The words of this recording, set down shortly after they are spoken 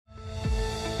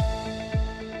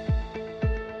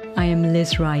I am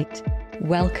Liz Wright.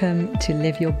 Welcome to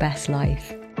Live Your Best Life.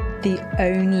 The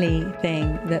only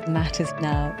thing that matters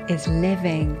now is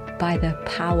living by the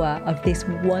power of this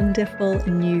wonderful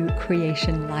new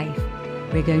creation life.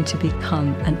 We're going to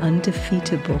become an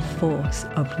undefeatable force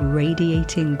of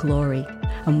radiating glory,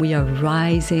 and we are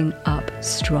rising up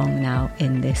strong now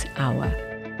in this hour.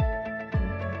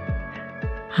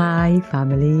 Hi,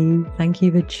 family. Thank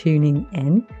you for tuning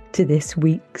in to this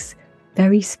week's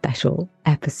very special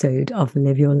episode of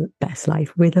Live Your Best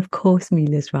Life with, of course, me,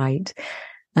 Liz Wright.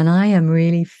 And I am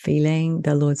really feeling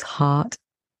the Lord's heart.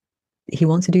 He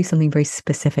wants to do something very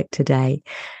specific today.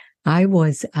 I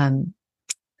was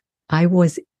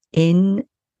in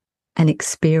an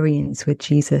experience with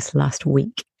Jesus last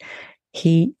week.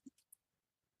 The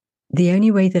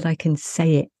only way that I can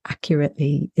say it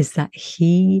accurately is that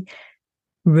he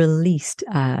released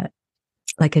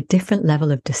like a different level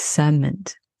of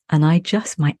discernment. And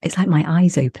it's like my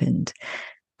eyes opened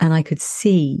and I could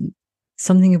see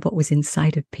something of what was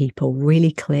inside of people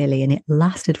really clearly. And it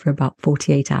lasted for about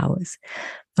 48 hours.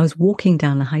 I was walking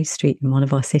down the high street in one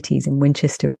of our cities in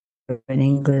Winchester in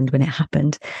England when it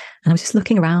happened. And I was just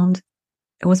looking around.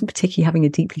 I wasn't particularly having a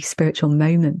deeply spiritual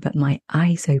moment, but my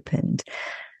eyes opened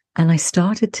and I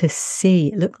started to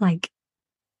see, it looked like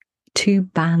two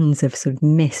bands of sort of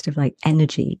mist of like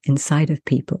energy inside of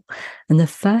people. And the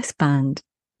first band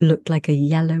looked like a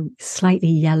yellow, slightly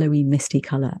yellowy, misty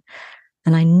color.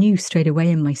 And I knew straight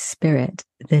away in my spirit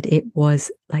that it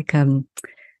was like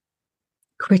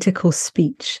critical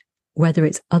speech, whether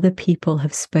it's other people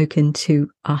have spoken to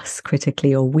us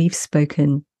critically, or we've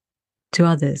spoken to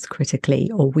others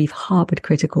critically, or we've harbored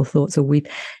critical thoughts, or we've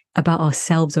about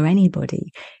ourselves or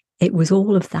anybody. It was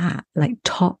all of that, like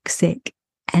toxic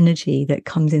energy that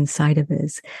comes inside of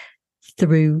us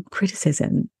through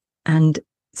criticism. And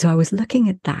so I was looking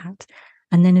at that,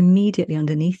 and then immediately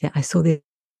underneath it, I saw this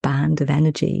band of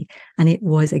energy, and it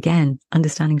was, again,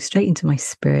 understanding straight into my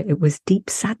spirit, it was deep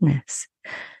sadness.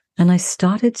 And I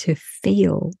started to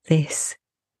feel this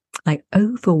like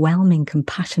overwhelming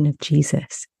compassion of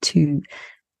Jesus to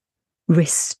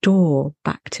restore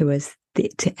back to us,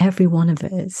 to every one of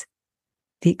us,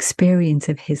 the experience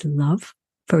of his love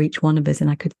for each one of us. And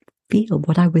I could feel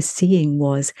what I was seeing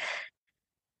was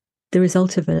the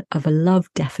result of a love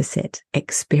deficit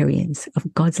experience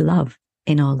of God's love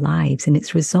in our lives. And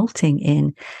it's resulting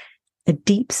in a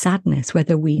deep sadness,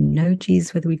 whether we know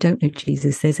Jesus, whether we don't know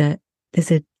Jesus. There's a,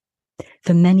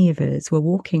 for many of us, we're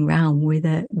walking around with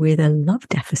a love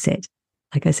deficit,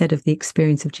 like I said, of the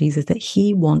experience of Jesus that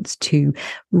he wants to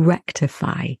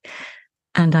rectify.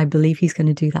 And I believe he's going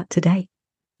to do that today.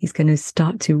 He's going to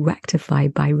start to rectify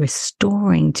by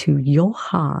restoring to your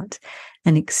heart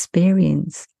an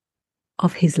experience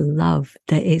of his love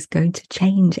that is going to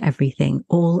change everything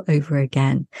all over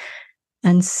again.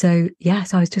 And so,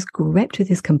 so I was just gripped with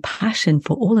his compassion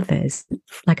for all of us.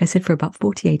 Like I said, for about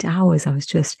 48 hours, I was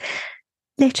just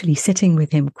literally sitting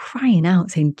with him, crying out,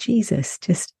 saying, Jesus,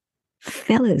 just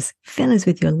fill us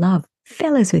with your love,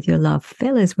 fill us with your love,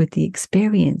 fill us with the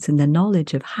experience and the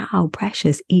knowledge of how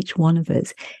precious each one of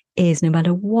us is, no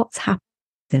matter what's happened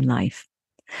in life.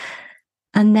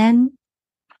 And then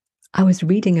I was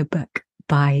reading a book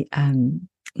by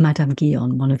Madame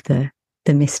Guyon, one of the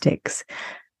mystics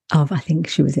of, I think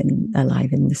she was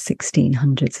alive in the 1600s,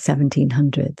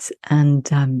 1700s.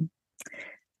 And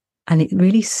it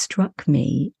really struck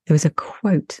me. There was a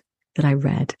quote that I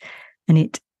read,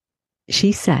 and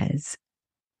she says,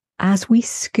 as we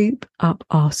scoop up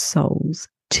our souls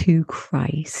to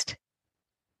Christ,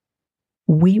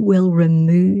 we will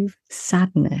remove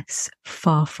sadness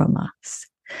far from us.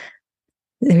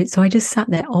 So I just sat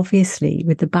there, obviously,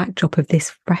 with the backdrop of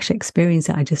this fresh experience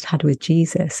that I just had with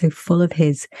Jesus, so full of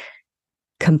his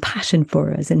compassion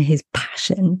for us and his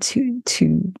passion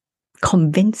to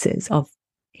convince us of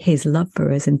his love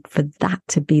for us, and for that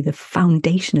to be the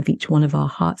foundation of each one of our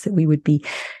hearts, that we would be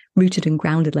rooted and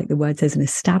grounded, like the word says, and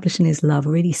established in his love,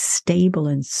 really stable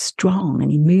and strong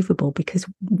and immovable, because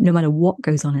no matter what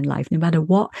goes on in life, no matter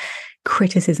what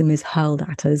criticism is hurled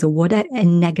at us, or what a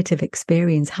negative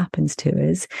experience happens to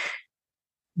us,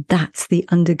 that's the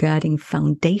undergirding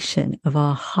foundation of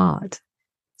our heart.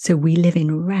 So we live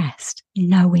in rest,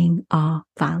 knowing our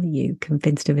value,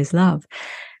 convinced of his love.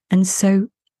 And so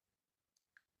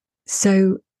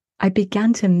I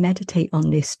began to meditate on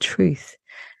this truth.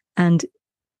 And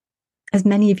as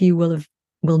many of you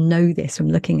will know this from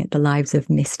looking at the lives of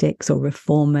mystics or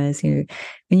reformers, when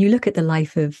you look at the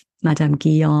life of Madame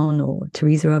Guyon or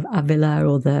Teresa of Avila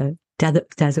or the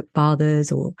Desert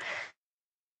Fathers or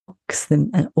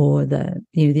or the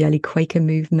early Quaker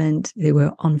movement. They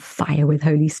were on fire with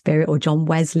Holy Spirit, or John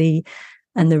Wesley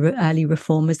and the early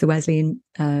reformers, the Wesleyan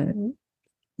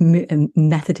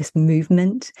Methodist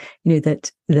movement,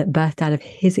 that birthed out of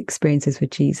his experiences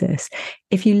with Jesus.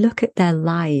 If you look at their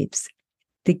lives,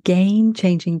 the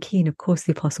game-changing key, and of course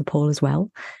the Apostle Paul as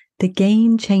well, the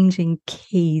game-changing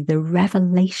key, the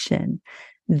revelation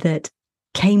that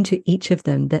came to each of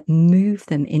them that moved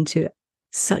them into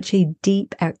such a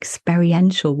deep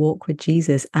experiential walk with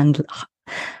Jesus, and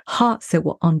hearts that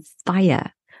were on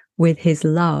fire with his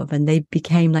love. And they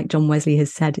became, like John Wesley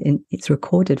has said, it's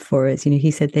recorded for us,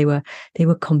 he said they were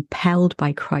compelled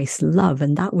by Christ's love.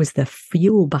 And that was the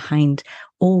fuel behind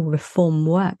all reform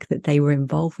work that they were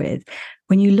involved with.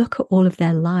 When you look at all of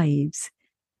their lives,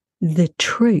 the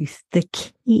truth, the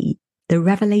key, the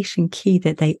revelation key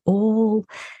that they all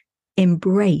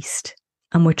embraced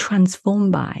and were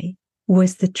transformed by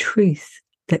was the truth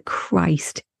that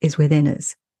Christ is within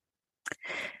us.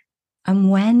 And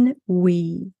when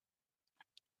we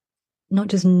not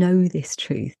just know this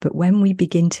truth, but when we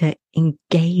begin to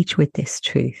engage with this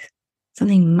truth,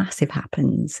 something massive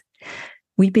happens.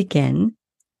 We begin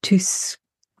to,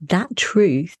 that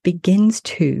truth begins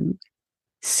to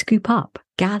scoop up,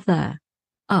 gather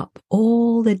up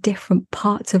all the different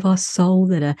parts of our soul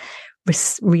that are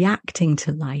reacting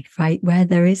to life, right? Where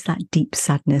there is that deep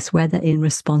sadness, whether in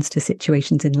response to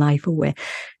situations in life, or we're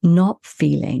not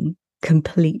feeling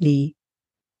completely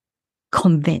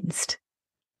convinced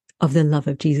of the love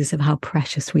of Jesus, of how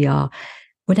precious we are.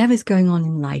 Whatever's going on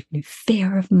in life,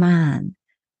 fear of man,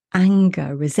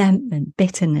 anger, resentment,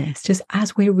 bitterness, just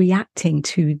as we're reacting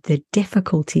to the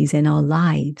difficulties in our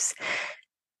lives,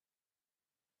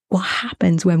 what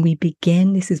happens when we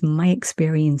begin, this is my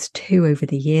experience too over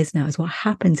the years now, is what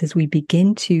happens as we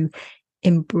begin to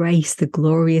embrace the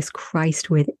glorious Christ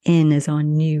within as our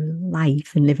new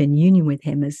life and live in union with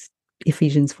him, as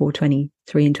Ephesians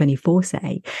 4:23 and 24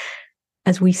 say,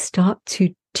 as we start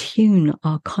to tune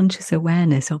our conscious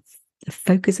awareness of the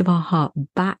focus of our heart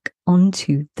back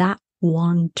onto that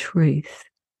one truth,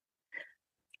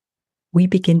 we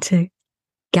begin to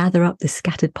gather up the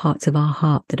scattered parts of our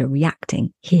heart that are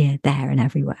reacting here, there, and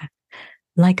everywhere.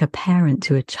 Like a parent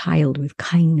to a child with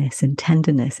kindness and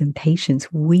tenderness and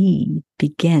patience, we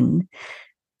begin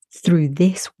through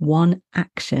this one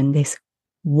action, this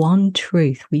one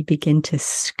truth, we begin to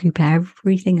scoop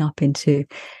everything up into,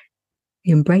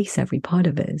 embrace every part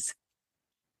of us,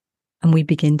 and we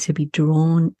begin to be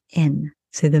drawn in.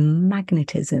 So the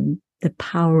magnetism, the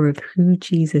power of who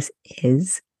Jesus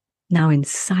is now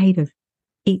inside of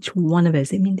each one of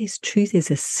us. I mean, this truth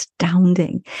is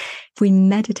astounding. If we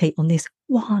meditate on this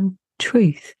one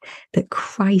truth, that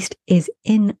Christ is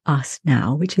in us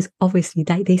now, which is obviously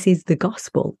that this is the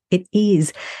gospel. It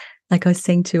is, like I was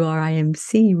saying to our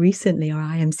IMC recently, our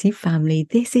IMC family,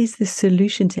 this is the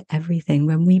solution to everything.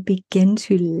 When we begin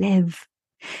to live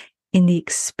in the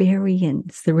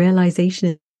experience, the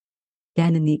realization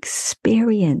again, in the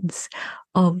experience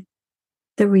of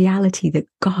the reality that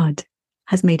God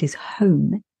has made his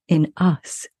home in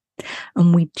us,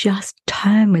 and we just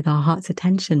turn with our heart's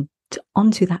attention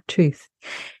onto that truth,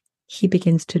 he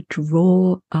begins to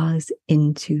draw us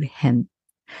into him.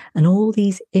 And all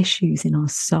these issues in our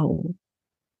soul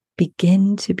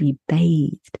begin to be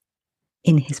bathed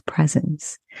in his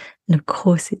presence. And of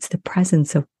course, it's the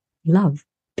presence of love,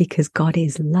 because God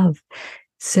is love.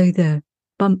 So the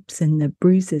bumps and the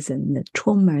bruises and the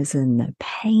traumas and the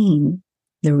pain,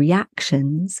 the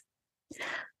reactions,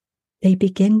 they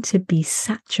begin to be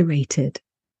saturated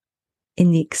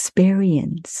in the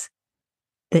experience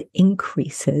that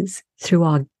increases through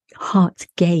our heart's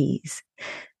gaze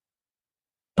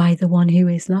by the one who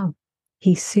is love.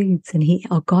 He soothes, and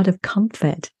our God of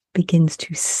comfort begins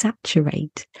to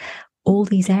saturate all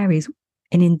these areas.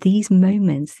 And in these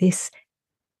moments, this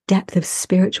depth of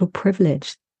spiritual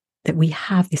privilege that we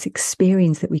have, this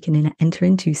experience that we can enter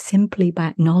into simply by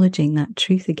acknowledging that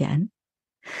truth again,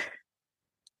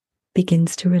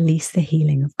 begins to release the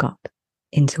healing of God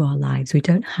into our lives. We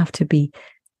don't have to be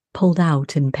pulled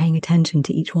out and paying attention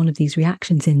to each one of these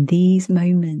reactions. In these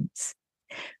moments,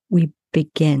 we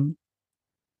begin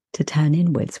to turn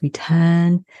inwards. We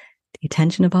turn the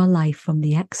attention of our life from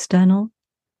the external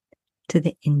to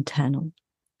the internal,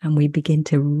 and we begin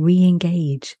to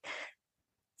re-engage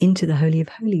into the Holy of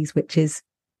Holies, which is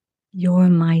you're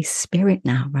my spirit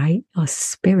now, right? Our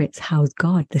spirits house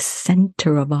God, the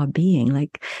center of our being.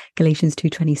 Like Galatians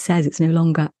 2:20 says, it's no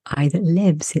longer I that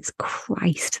lives, it's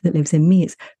Christ that lives in me.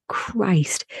 It's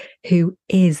Christ who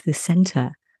is the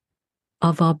center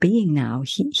of our being now.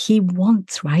 He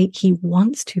wants, right? He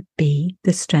wants to be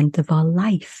the strength of our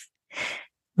life.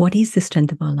 What is the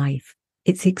strength of our life?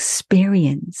 It's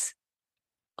experience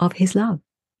of his love,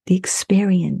 the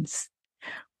experience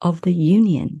of the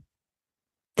union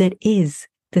that is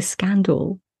the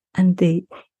scandal and the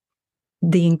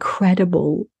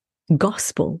incredible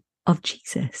gospel of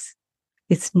Jesus.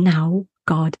 It's now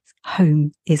God's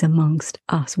home is amongst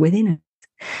us, within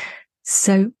us.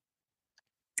 So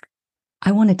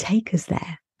I want to take us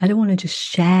there. I don't want to just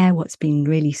share what's been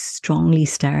really strongly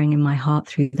stirring in my heart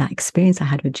through that experience I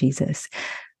had with Jesus,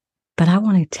 but I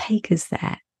want to take us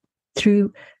there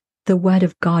through the word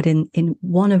of God in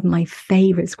one of my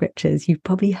favorite scriptures. You've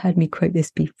probably heard me quote this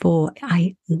before.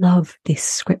 I love this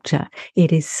scripture.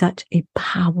 It is such a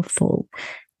powerful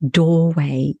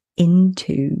doorway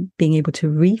into being able to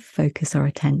refocus our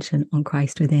attention on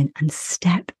Christ within and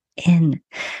step in.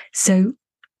 So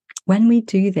when we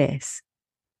do this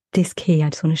key, I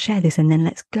just want to share this, and then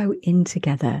let's go in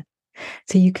together.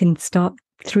 So you can start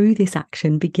through this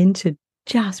action, begin to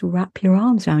just wrap your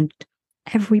arms around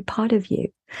every part of you,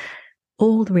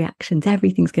 all the reactions,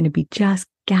 everything's going to be just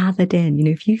gathered in. You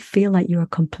know, if you feel like you're a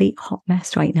complete hot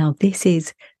mess right now, this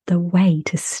is the way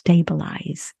to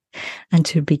stabilize and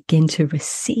to begin to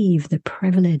receive the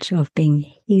privilege of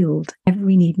being healed.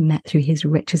 Every need met through his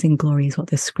riches in glory is what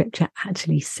the scripture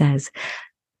actually says.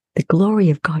 The glory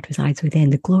of God resides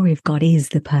within. The glory of God is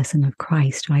the person of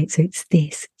Christ, right? So it's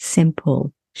this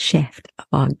simple shift of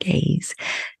our gaze.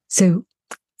 So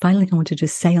finally, I want to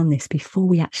just say on this before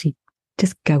we actually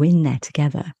just go in there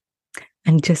together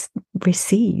and just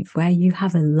receive where you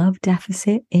have a love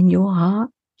deficit in your heart.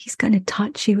 He's going to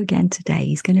touch you again today.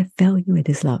 He's going to fill you with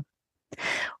his love.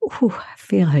 Oh, I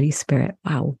feel Holy Spirit.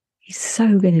 Wow. He's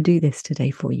so going to do this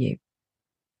today for you.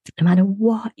 No matter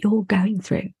what you're going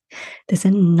through, there's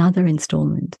another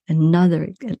installment, another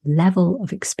level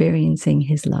of experiencing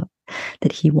his love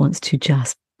that he wants to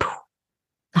just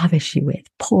lavish you with,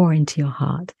 pour into your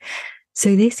heart.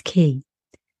 So this key,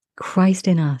 Christ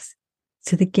in us.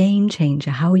 So the game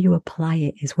changer, how you apply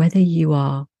it is whether you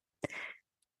are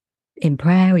in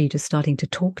prayer or you're just starting to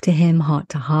talk to him heart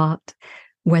to heart,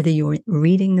 whether you're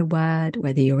reading the word,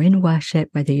 whether you're in worship,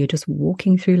 whether you're just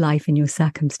walking through life in your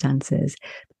circumstances.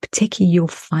 Particularly, you'll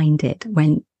find it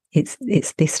when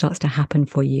this starts to happen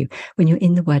for you when you're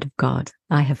in the word of God.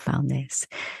 I have found this.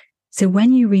 So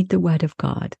when you read the word of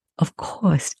God, of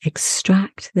course,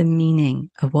 extract the meaning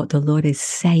of what the Lord is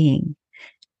saying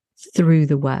through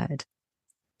the word.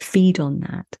 Feed on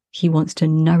that. He wants to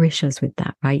nourish us with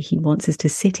that, right? He wants us to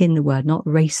sit in the word, not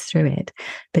race through it,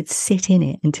 but sit in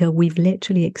it until we've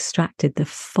literally extracted the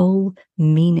full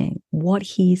meaning, what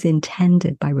he's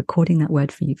intended by recording that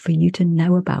word for you to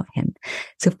know about him.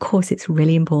 So of course it's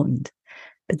really important,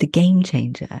 but the game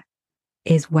changer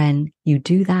is when you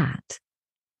do that,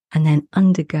 and then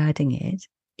undergirding it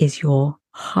is your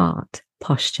heart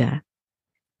posture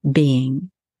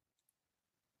being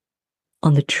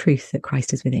on the truth that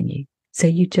Christ is within you. So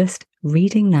you just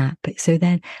reading that. But so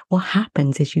then what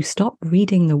happens is you stop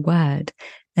reading the word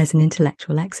as an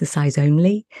intellectual exercise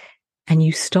only, and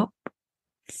you stop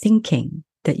thinking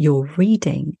that you're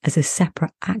reading as a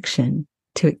separate action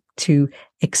to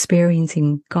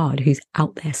experiencing God who's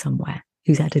out there somewhere,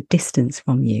 who's at a distance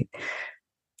from you.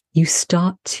 You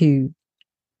start to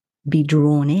be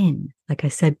drawn in, like I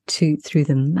said, through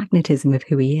the magnetism of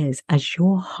who he is, as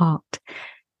your heart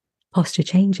posture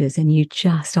changes and you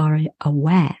just are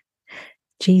aware,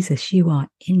 Jesus, you are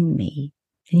in me,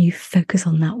 and you focus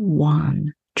on that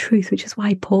one truth, which is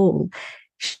why Paul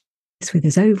shares with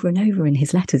us over and over in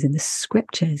his letters, in the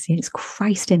scriptures. It's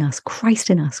Christ in us, Christ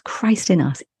in us, Christ in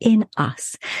us, in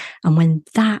us. And when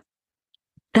that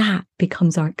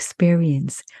becomes our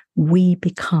experience, we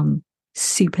become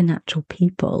supernatural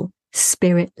people,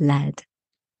 spirit-led,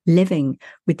 living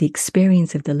with the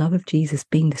experience of the love of Jesus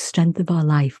being the strength of our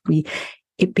life.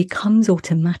 It becomes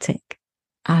automatic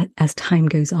as time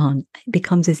goes on. It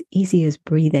becomes as easy as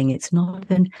breathing. It's not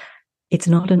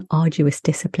an arduous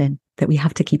discipline that we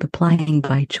have to keep applying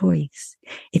by choice.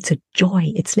 It's a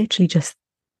joy. It's literally just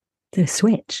the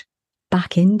switch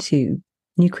back into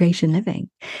new creation living,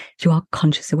 to our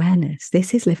conscious awareness.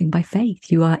 This is living by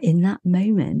faith. You are in that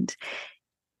moment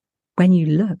when you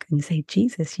look and say,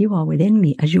 Jesus, you are within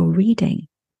me, as you're reading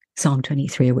Psalm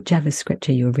 23 or whichever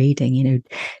scripture you're reading,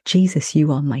 Jesus,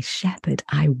 you are my shepherd,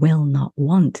 I will not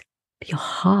want. But your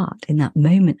heart in that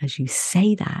moment, as you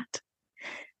say that,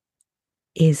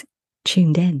 is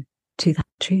tuned in to that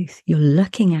truth. You're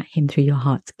looking at him through your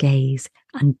heart's gaze,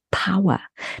 and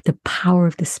the power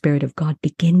of the Spirit of God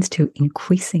begins to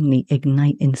increasingly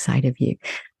ignite inside of you.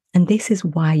 And this is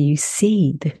why you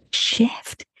see the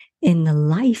shift in the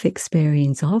life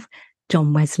experience of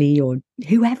John Wesley or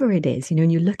whoever it is,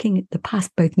 and you're looking at the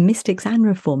past, both mystics and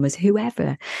reformers,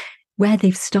 whoever, where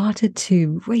they've started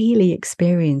to really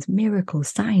experience miracles,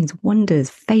 signs, wonders,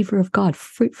 favor of God,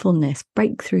 fruitfulness,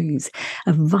 breakthroughs,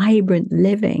 a vibrant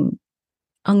living,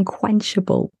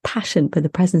 unquenchable passion for the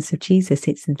presence of Jesus.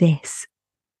 It's this,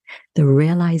 the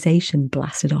realization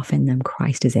blasted off in them: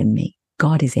 Christ is in me.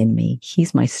 God is in me.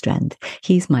 He's my strength.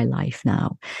 He's my life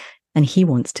now. And he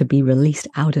wants to be released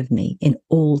out of me in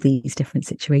all these different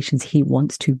situations. He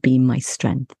wants to be my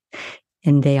strength.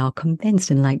 And they are convinced.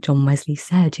 And like John Wesley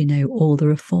said, all the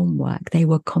reform work, they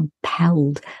were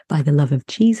compelled by the love of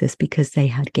Jesus because they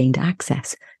had gained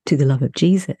access to the love of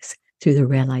Jesus through the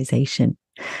realization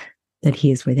that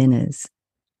he is within us.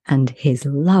 And his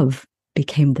love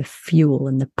became the fuel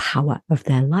and the power of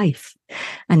their life.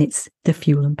 And it's the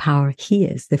fuel and power he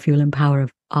is. The fuel and power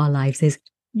of our lives is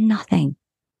nothing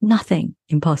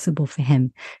impossible for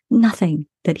him. Nothing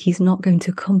that he's not going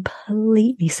to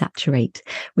completely saturate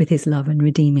with his love and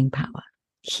redeeming power.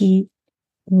 He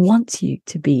wants you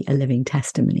to be a living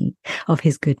testimony of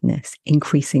his goodness,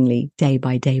 increasingly day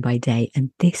by day by day.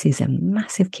 And this is a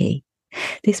massive key.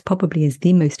 This probably is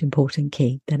the most important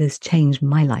key that has changed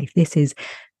my life. This is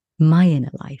my inner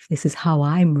life. This is how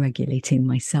I'm regulating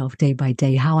myself day by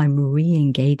day, how I'm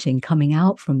re-engaging, coming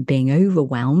out from being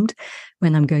overwhelmed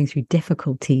when I'm going through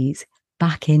difficulties,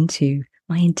 back into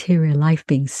my interior life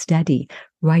being steady,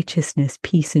 righteousness,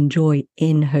 peace, and joy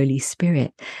in Holy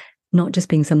Spirit, not just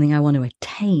being something I want to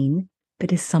attain,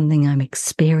 but is something I'm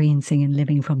experiencing and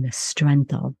living from the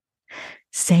strength of.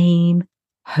 Same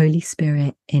Holy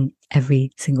Spirit in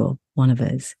every single one of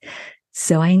us.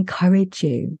 So I encourage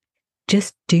you,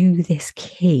 just do this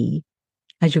key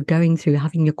as you're going through,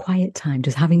 having your quiet time,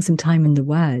 just having some time in the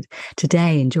Word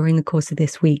today and during the course of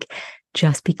this week.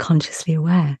 Just be consciously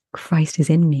aware. Christ is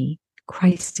in me.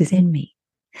 Christ is in me.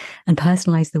 And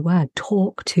personalize the Word.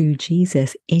 Talk to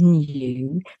Jesus in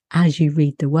you as you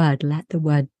read the Word. Let the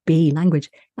Word be language.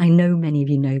 I know many of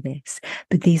you know this,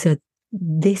 but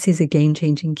this is a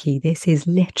game-changing key. This is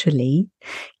literally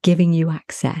giving you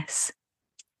access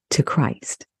to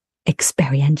Christ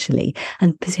experientially.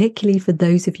 And particularly for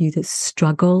those of you that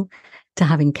struggle to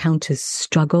have encounters,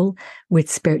 struggle with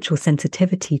spiritual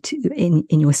sensitivity in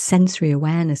your sensory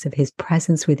awareness of his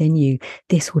presence within you,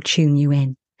 this will tune you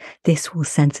in. This will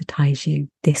sensitize you.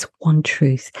 This one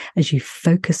truth as you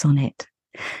focus on it.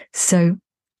 So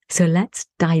let's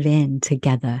dive in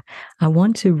together. I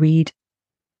want to read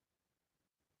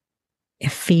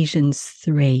Ephesians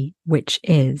 3, which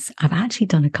is, I've actually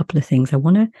done a couple of things. I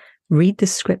want to read the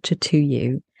scripture to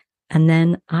you, and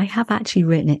then I have actually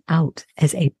written it out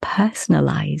as a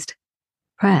personalized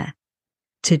prayer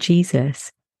to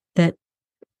Jesus that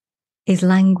is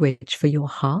language for your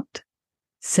heart.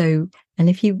 So, and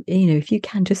if you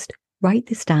can just write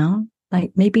this down,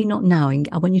 like maybe not now, and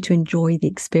I want you to enjoy the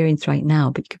experience right now,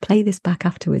 but you could play this back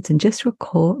afterwards and just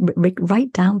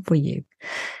write down for you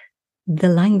the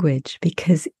language,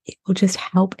 because it will just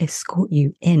help escort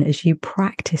you in as you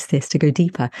practice this to go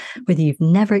deeper. Whether you've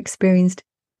never experienced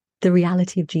the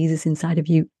reality of Jesus inside of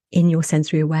you in your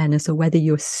sensory awareness, or whether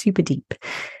you're super deep,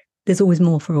 there's always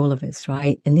more for all of us,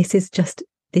 right? And this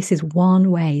is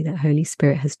one way that Holy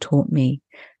Spirit has taught me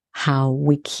how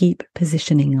we keep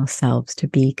positioning ourselves to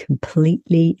be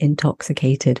completely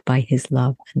intoxicated by his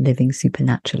love and living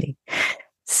supernaturally.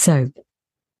 So,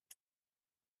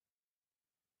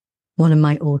 one of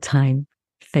my all-time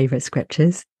favorite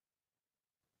scriptures,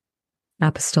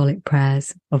 Apostolic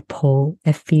Prayers of Paul,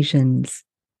 Ephesians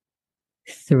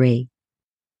 3.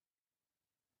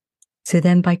 So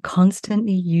then, by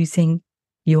constantly using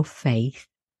your faith,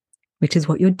 which is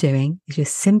what you're doing, is you're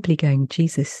simply going,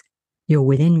 Jesus, you're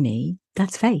within me.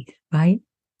 That's faith, right?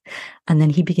 And then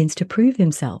he begins to prove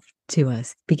himself to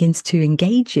us, begins to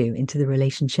engage you into the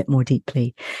relationship more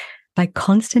deeply. By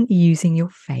constantly using your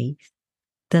faith,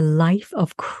 the life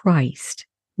of Christ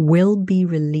will be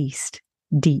released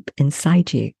deep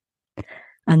inside you.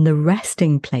 And the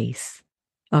resting place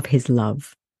of his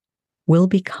love will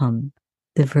become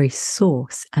the very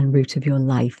source and root of your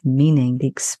life, meaning the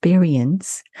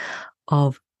experience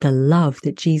of the love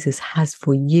that Jesus has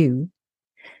for you,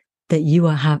 that you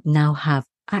now have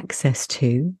access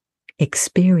to,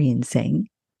 experiencing,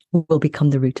 will become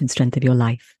the root and strength of your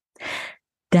life.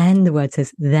 Then the word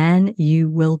says, then you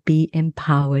will be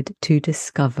empowered to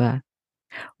discover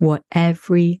what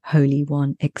every Holy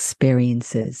One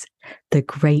experiences, the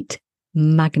great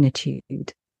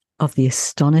magnitude of the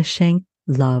astonishing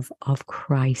love of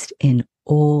Christ in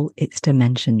all its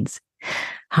dimensions,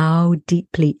 How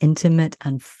deeply intimate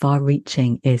and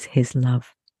far-reaching is his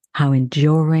love. How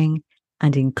enduring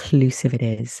and inclusive it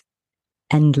is.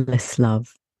 Endless love,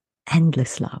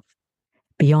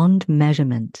 beyond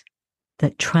measurement,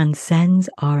 that transcends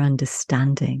our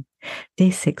understanding.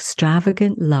 This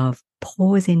extravagant love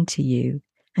pours into you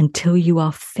until you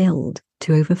are filled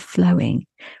to overflowing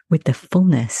with the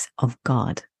fullness of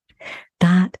God.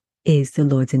 That is the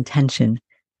Lord's intention.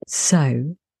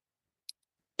 So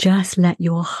just let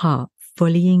your heart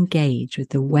fully engage with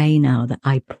the way now that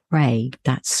I pray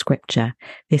that scripture.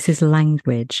 This is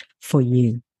language for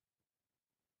you.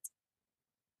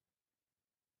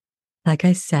 Like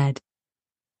I said,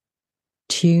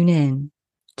 tune in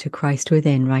to Christ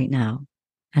within right now.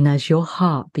 And as your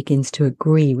heart begins to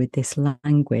agree with this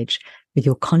language, with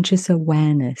your conscious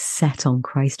awareness set on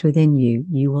Christ within you,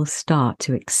 you will start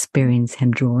to experience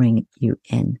him drawing you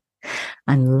in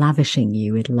and lavishing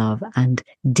you with love and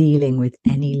dealing with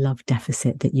any love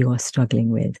deficit that you are struggling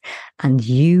with. And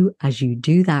you, as you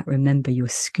do that, remember you're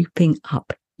scooping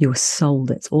up your soul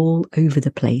that's all over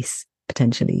the place,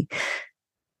 potentially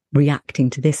reacting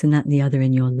to this and that and the other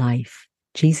in your life.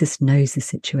 Jesus knows the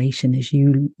situation as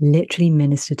you literally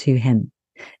minister to him,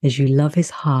 as you love his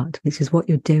heart, which is what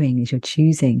you're doing, as you're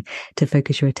choosing to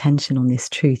focus your attention on this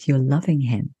truth. You're loving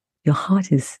him. Your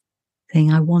heart is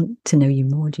saying, I want to know you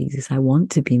more, Jesus. I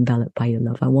want to be enveloped by your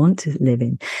love. I want to live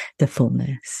in the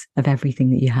fullness of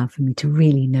everything that you have for me, to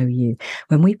really know you.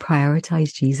 When we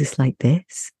prioritize Jesus like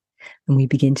this, and we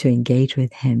begin to engage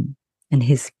with him, and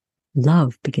his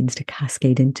love begins to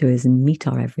cascade into us and meet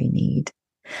our every need,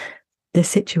 the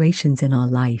situations in our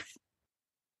life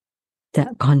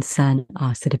that concern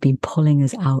us, that have been pulling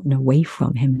us out and away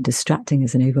from him and distracting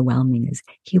us and overwhelming us,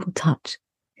 he will touch.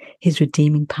 His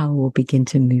redeeming power will begin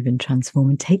to move and transform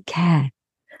and take care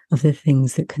of the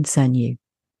things that concern you.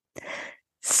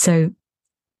 So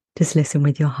just listen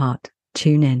with your heart.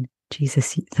 Tune in.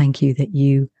 Jesus, thank you that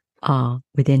you are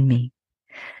within me.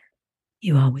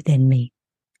 You are within me.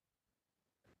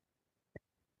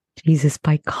 Jesus,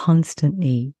 by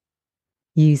constantly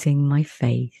using my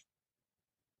faith,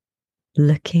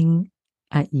 looking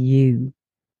at you.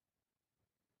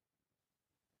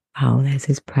 Wow, there's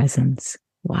his presence.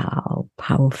 Wow,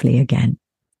 powerfully again.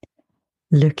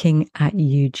 Looking at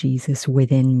you, Jesus,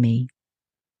 within me.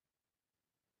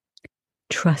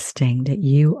 Trusting that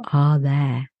you are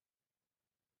there.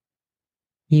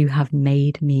 You have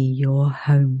made me your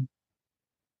home.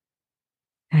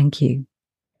 Thank you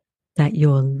that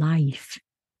your life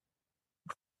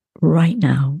right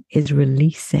now is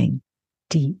releasing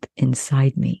deep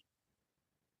inside me.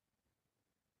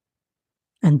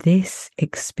 And this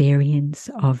experience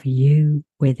of you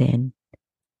within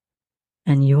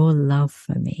and your love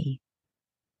for me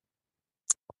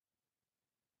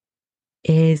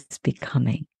is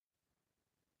becoming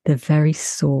the very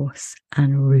source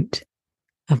and root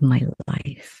of my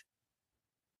life.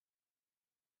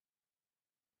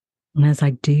 And as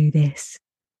I do this,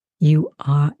 you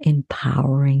are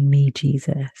empowering me,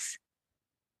 Jesus,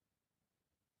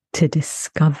 to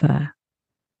discover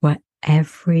what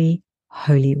every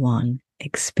Holy One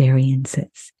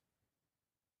experiences,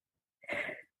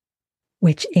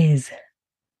 which is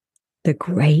the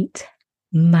great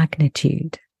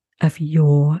magnitude of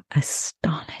your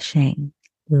astonishing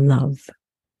love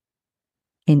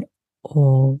in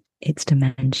all its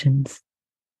dimensions.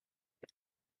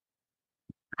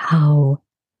 How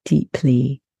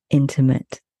deeply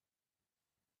intimate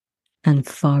and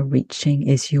far-reaching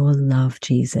is your love,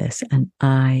 Jesus, and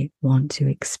I want to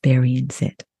experience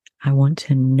it. I want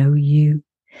to know you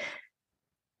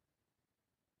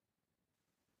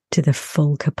to the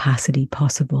full capacity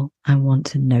possible. I want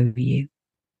to know you.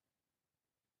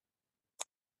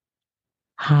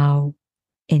 How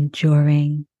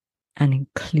enduring and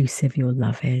inclusive your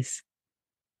love is.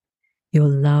 Your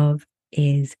love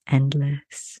is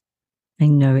endless. I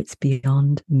know it's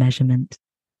beyond measurement.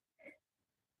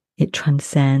 It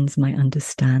transcends my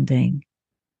understanding.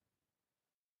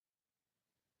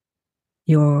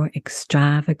 Your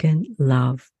extravagant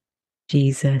love,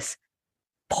 Jesus,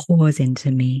 pours into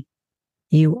me.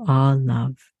 You are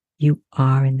love. You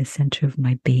are in the center of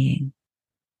my being.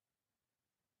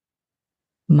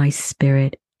 My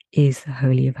spirit is the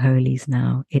Holy of Holies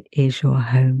now. It is your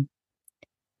home.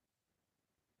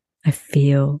 I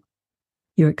feel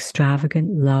your extravagant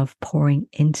love pouring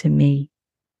into me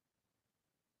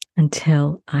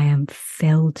until I am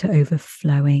filled to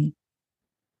overflowing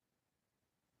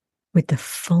with the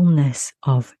fullness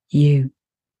of you.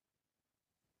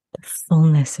 The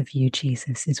fullness of you,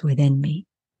 Jesus, is within me.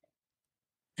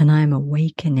 And I am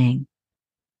awakening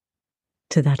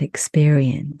to that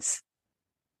experience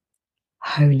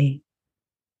holy.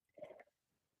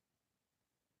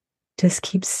 Just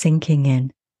keep sinking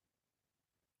in.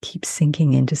 Keep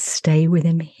sinking in. Just stay with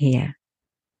him here.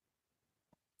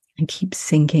 And keep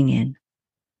sinking in.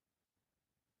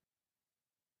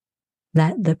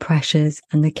 Let the pressures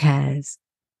and the cares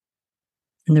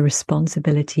and the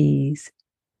responsibilities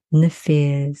and the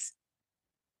fears,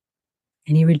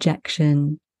 any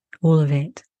rejection, all of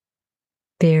it,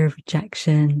 fear of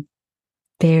rejection,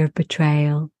 fear of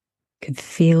betrayal, can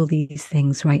feel these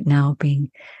things right now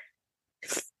being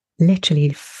literally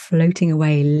floating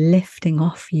away, lifting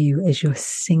off you as you're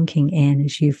sinking in,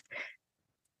 as you've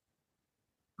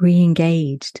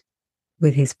re-engaged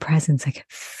with his presence. I can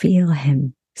feel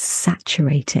him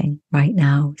saturating right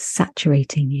now,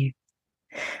 saturating you.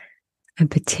 And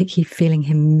particularly feeling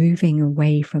him moving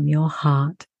away from your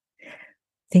heart.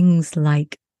 Things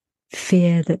like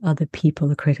fear that other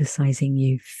people are criticizing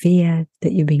you, fear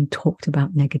that you're being talked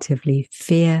about negatively,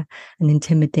 fear and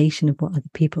intimidation of what other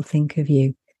people think of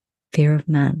you, fear of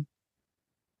man.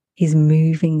 He's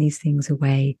moving these things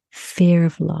away, fear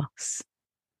of loss.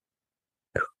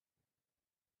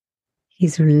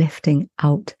 He's lifting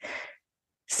out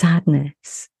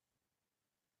sadness,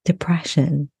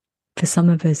 depression, for some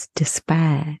of us,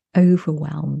 despair,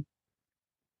 overwhelm.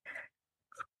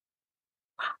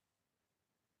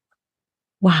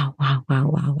 Wow, wow, wow,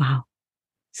 wow, wow.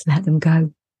 Just let them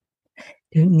go.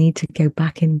 You don't need to go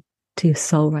back into your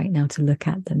soul right now to look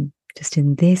at them. Just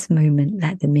in this moment,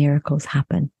 let the miracles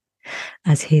happen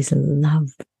as his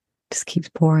love just keeps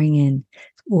pouring in.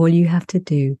 All you have to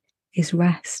do is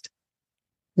rest,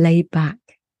 lay back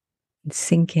and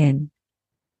sink in.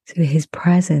 So his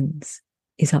presence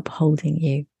is upholding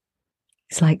you.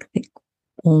 It's like thick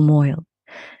warm oil,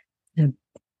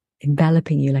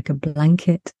 enveloping you like a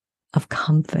blanket of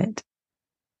comfort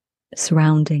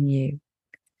surrounding you.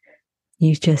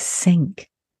 You just sink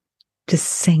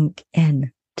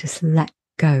in, just let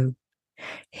go.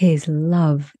 His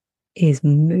love is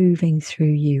moving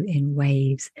through you in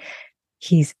waves.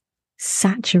 He's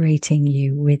saturating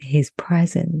you with his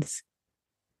presence,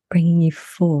 bringing you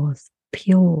forth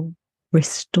pure,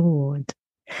 restored.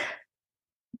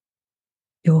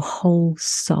 Your whole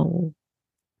soul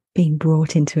being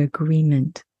brought into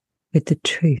agreement with the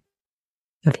truth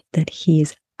of that he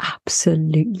is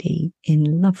absolutely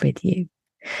in love with you.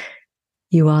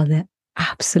 You are the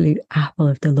absolute apple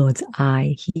of the Lord's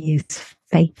eye. He is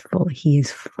faithful. He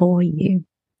is for you.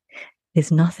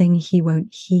 There's nothing he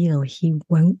won't heal. He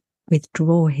won't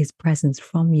withdraw his presence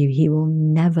from you. He will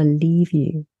never leave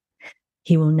you.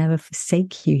 He will never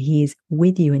forsake you. He is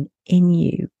with you and in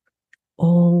you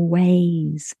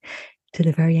always to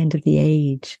the very end of the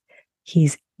age.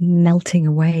 He's melting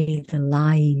away the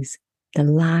lies,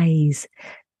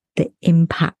 the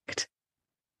impact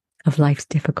of life's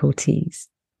difficulties.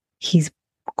 He's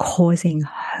causing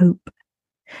hope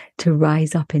to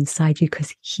rise up inside you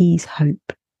because he's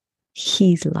hope.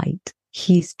 He's light.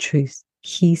 He's truth.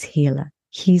 He's healer.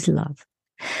 He's love.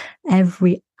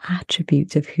 Every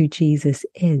attribute of who Jesus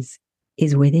is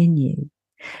within you.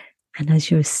 And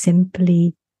as you're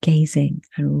simply gazing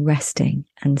and resting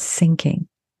and sinking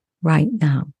right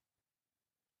now,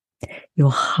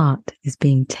 your heart is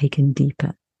being taken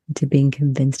deeper into being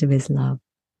convinced of his love.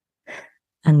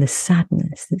 And the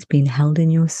sadness that's been held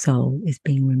in your soul is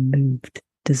being removed,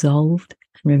 dissolved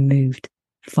and removed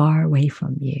far away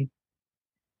from you.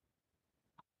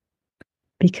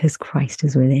 Because Christ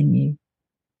is within you.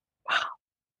 Wow.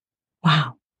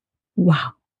 Wow.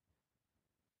 Wow.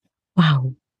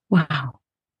 Wow. Wow.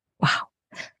 Wow.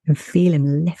 And feel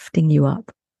him lifting you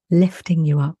up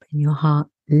in your heart,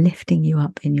 lifting you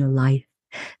up in your life,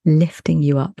 lifting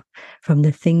you up from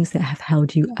the things that have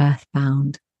held you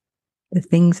earthbound, the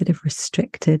things that have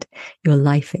restricted your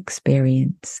life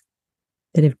experience,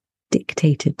 that have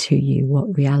dictated to you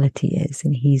what reality is.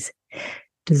 And he's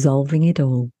dissolving it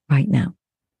all right now,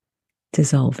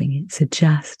 dissolving it. So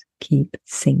just keep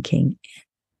sinking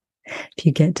in. If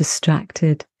you get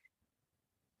distracted,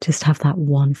 just have that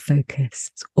one focus.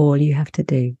 It's all you have to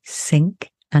do. Sink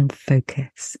and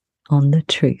focus on the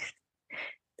truth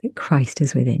that Christ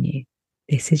is within you.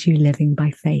 This is you living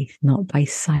by faith, not by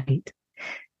sight.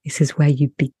 This is where you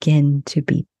begin to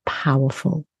be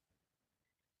powerful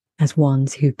as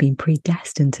ones who've been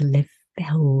predestined to live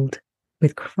filled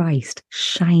with Christ,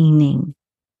 shining,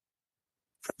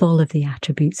 full of the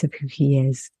attributes of who he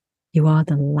is. You are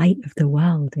the light of the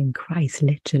world in Christ,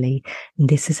 literally. And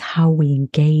this is how we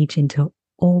engage into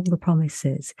all the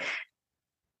promises,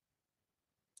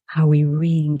 how we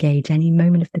re-engage any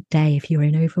moment of the day. If you're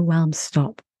in overwhelm,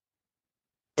 stop,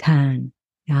 turn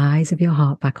the eyes of your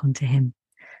heart back onto him.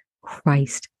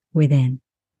 Christ within.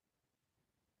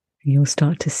 And you'll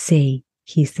start to see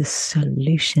he's the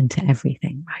solution to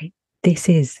everything, right? This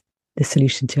is the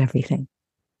solution to everything,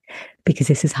 because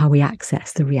this is how we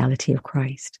access the reality of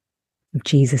Christ, of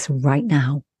Jesus right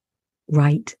now,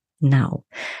 right now.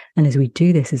 And as we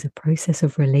do this as a process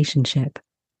of relationship,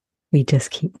 we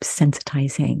just keep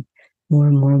sensitizing more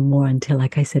and more and more until,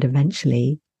 like I said,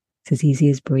 eventually it's as easy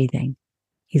as breathing.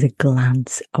 He's a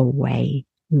glance away,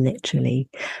 literally.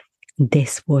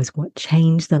 This was what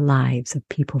changed the lives of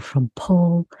people from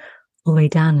Paul all the way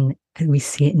down. And we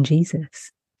see it in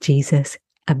Jesus. Jesus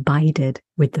abided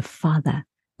with the Father,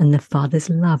 and the Father's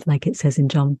love, like it says in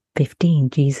John 15,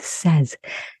 Jesus says,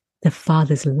 the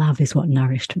Father's love is what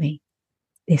nourished me.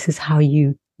 This is how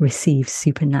you receive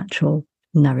supernatural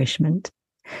nourishment.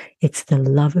 It's the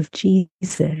love of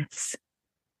Jesus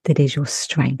that is your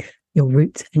strength, your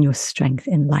root and your strength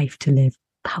in life to live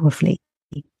powerfully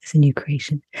as a new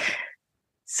creation.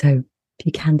 So if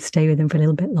you can stay with him for a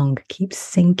little bit longer, keep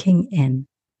sinking in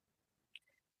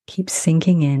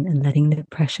and letting the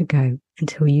pressure go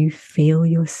until you feel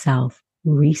yourself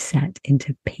reset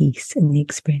into peace in the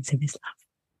experience of his love.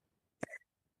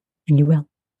 And you will,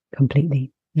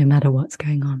 completely, no matter what's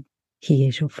going on. He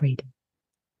is your freedom.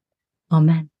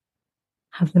 Amen.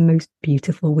 Have the most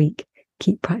beautiful week.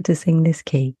 Keep practicing this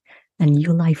key, and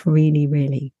your life really,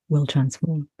 really will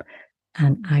transform.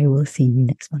 And I will see you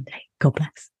next Monday. God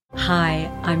bless. Hi,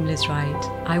 I'm Liz Wright.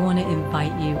 I want to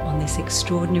invite you on this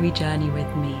extraordinary journey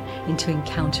with me into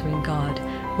encountering God,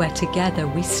 where together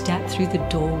we step through the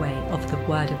doorway of the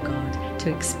Word of God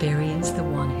to experience the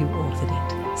one who authored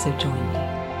it. So join me.